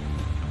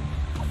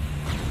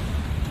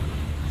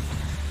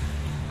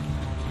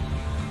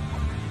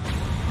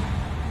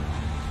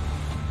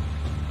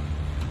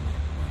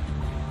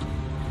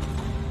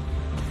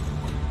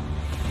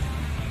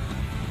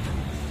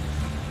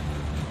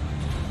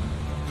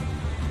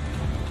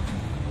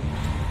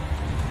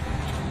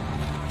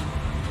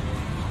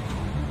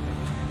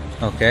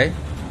 Okay.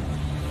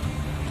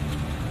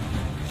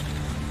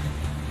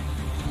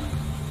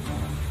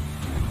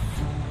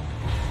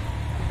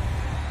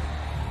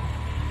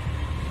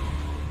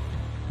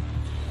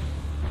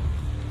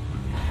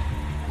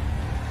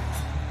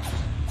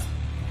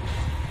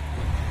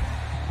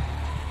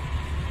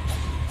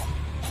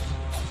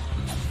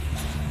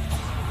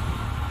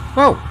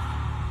 Whoa!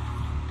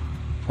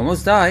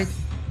 Almost died.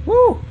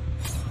 Woo!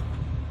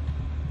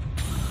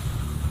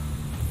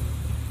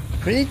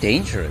 Pretty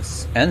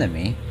dangerous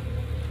enemy.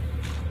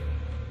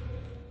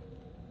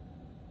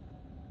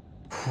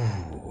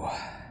 Whew.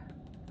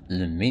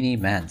 Lumini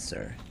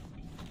Mancer.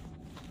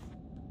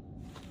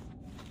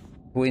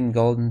 Queen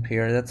Golden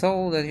Peer, that's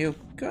all that you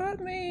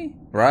got me?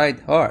 Right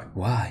heart.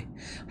 Why?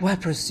 Why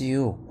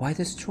pursue? Why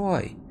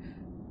destroy?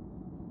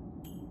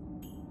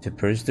 To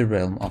purge the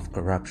realm of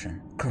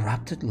corruption.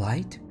 Corrupted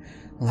light?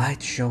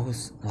 Light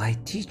shows,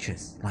 light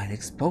teaches, light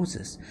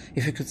exposes.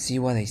 If you could see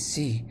what I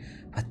see,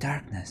 but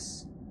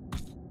darkness.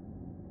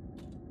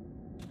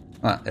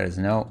 Ah, there's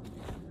no...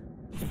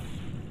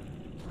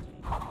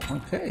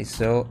 Okay,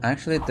 so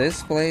actually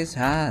this place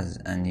has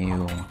a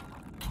new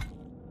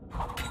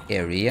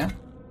area.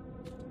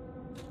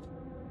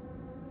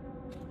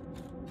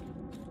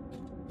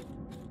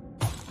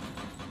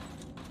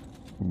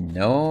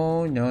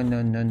 No, no,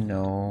 no, no,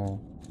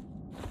 no.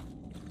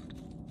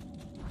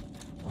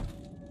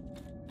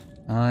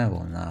 I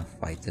will not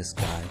fight this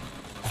guy.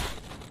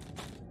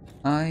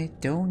 I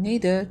don't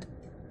need it.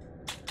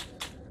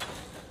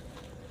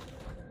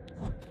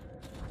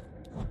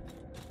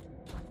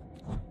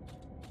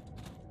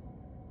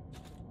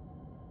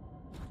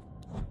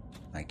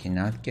 I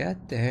cannot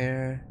get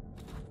there.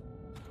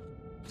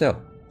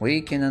 So,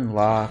 we can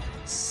unlock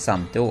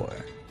some door.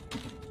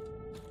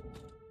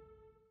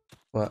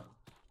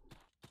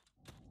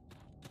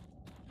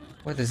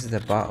 What is it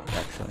about,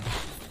 actually?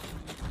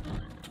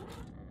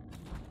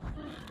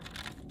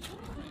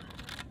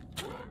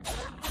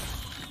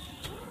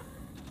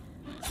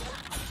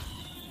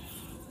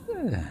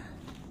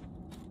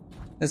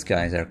 These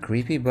guys are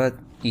creepy, but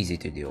easy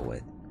to deal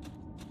with.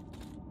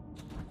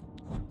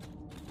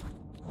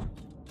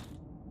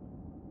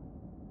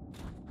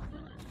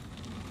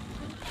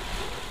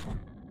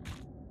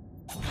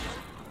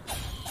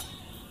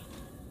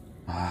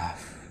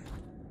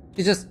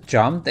 You just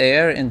jump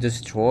there and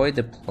destroy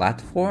the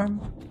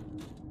platform?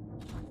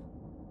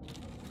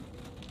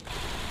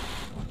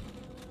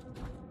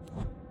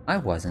 I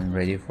wasn't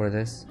ready for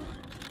this.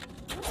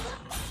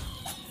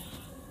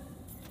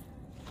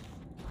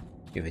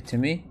 Give it to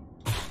me.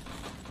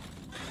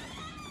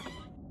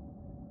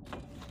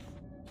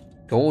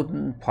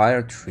 Golden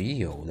Pyre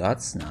Trio,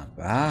 that's not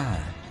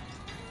bad.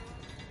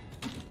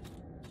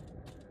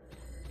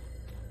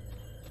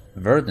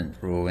 Verdant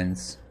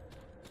ruins.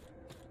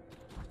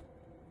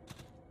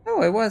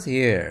 Oh, I was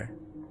here.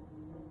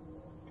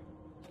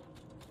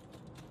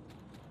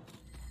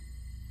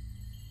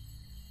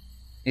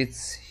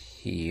 It's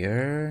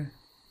here.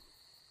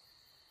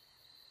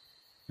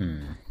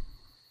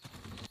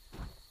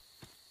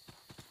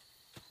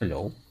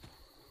 Hello?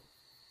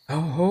 Ho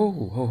ho,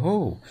 ho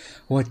ho!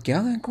 What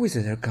gallant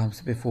inquisitor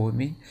comes before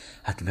me?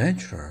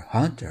 Adventurer,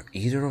 hunter,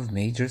 eater of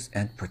mages,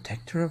 and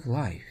protector of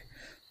life.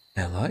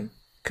 Ally,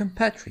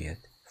 compatriot,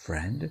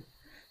 friend.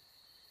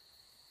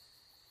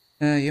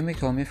 You may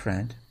call me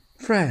friend.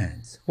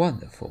 Friends,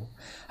 wonderful.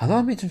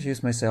 Allow me to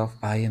introduce myself.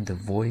 I am the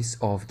voice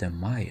of the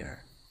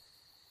mire.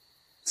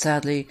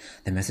 Sadly,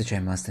 the message I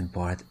must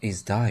impart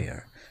is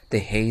dire. The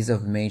haze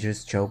of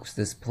mages chokes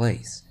this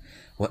place.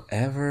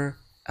 Whatever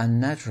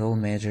unnatural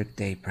magic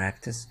they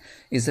practice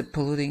is a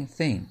polluting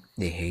thing.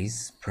 The haze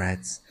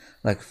spreads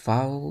like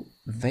foul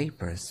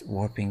vapors,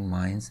 warping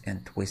minds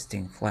and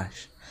twisting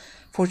flesh.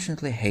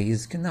 Fortunately,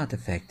 haze cannot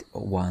affect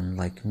one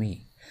like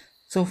me.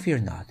 So fear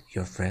not,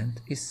 your friend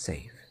is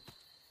safe.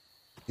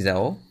 Is that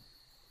all?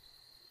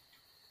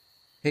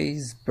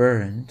 Haze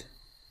burned.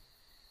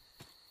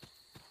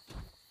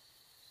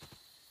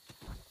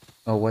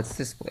 Oh, what's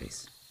this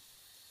place?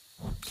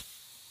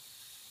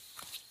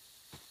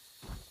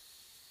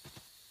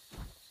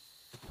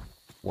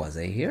 Was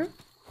I here?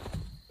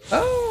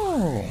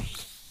 Oh!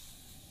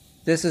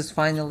 This is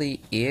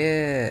finally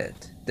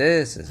it.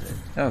 This is it.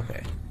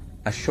 Okay.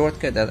 A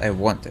shortcut that I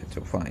wanted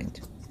to find.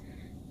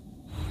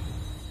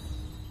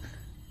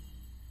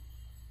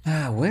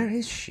 Where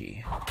is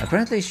she?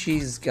 Apparently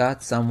she's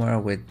got somewhere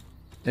with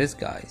these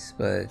guys,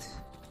 but...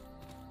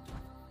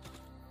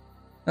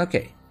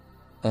 Okay.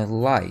 A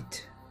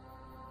light.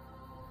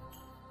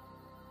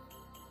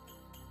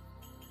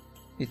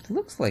 It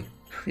looks like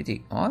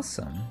pretty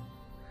awesome.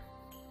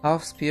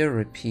 Half spear,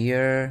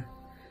 repair,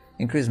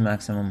 increase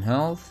maximum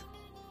health,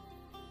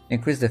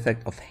 increase the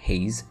effect of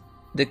haze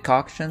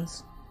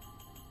decoctions,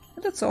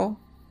 and that's all.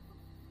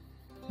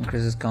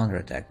 Increases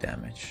counterattack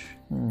damage.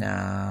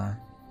 Nah.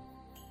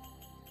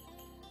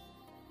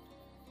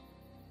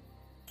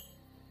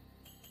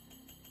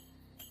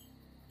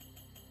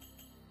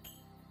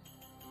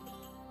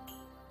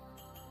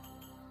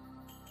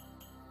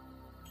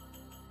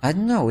 I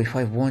don't know if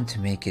I want to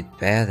make it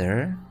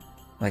better.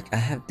 Like, I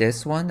have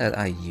this one that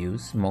I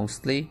use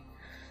mostly.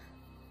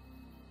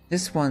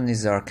 This one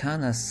is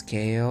Arcana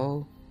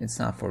scale. It's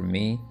not for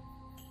me.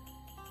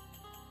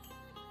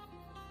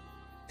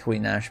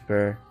 Twin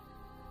Ashper.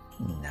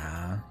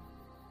 Nah.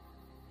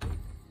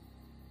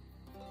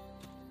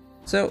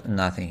 So,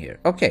 nothing here.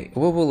 Okay,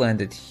 we will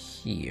end it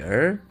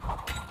here.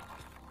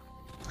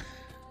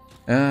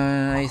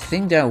 I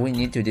think that we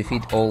need to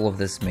defeat all of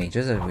these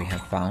mages that we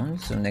have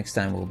found. So next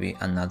time will be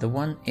another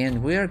one.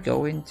 And we are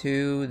going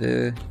to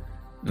the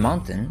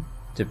mountain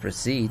to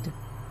proceed.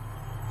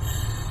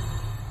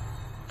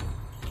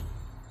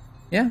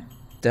 Yeah,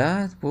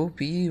 that will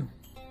be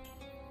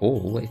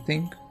all, I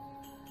think.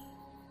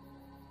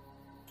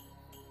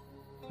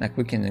 Like,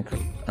 we can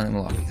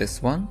unlock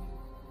this one.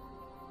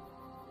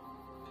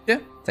 Yeah,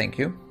 thank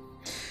you.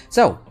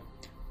 So,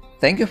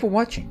 thank you for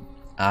watching.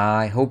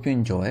 I hope you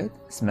enjoyed.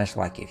 Smash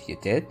like if you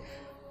did.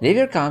 Leave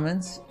your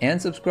comments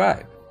and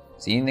subscribe.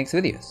 See you in next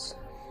videos.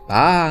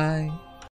 Bye.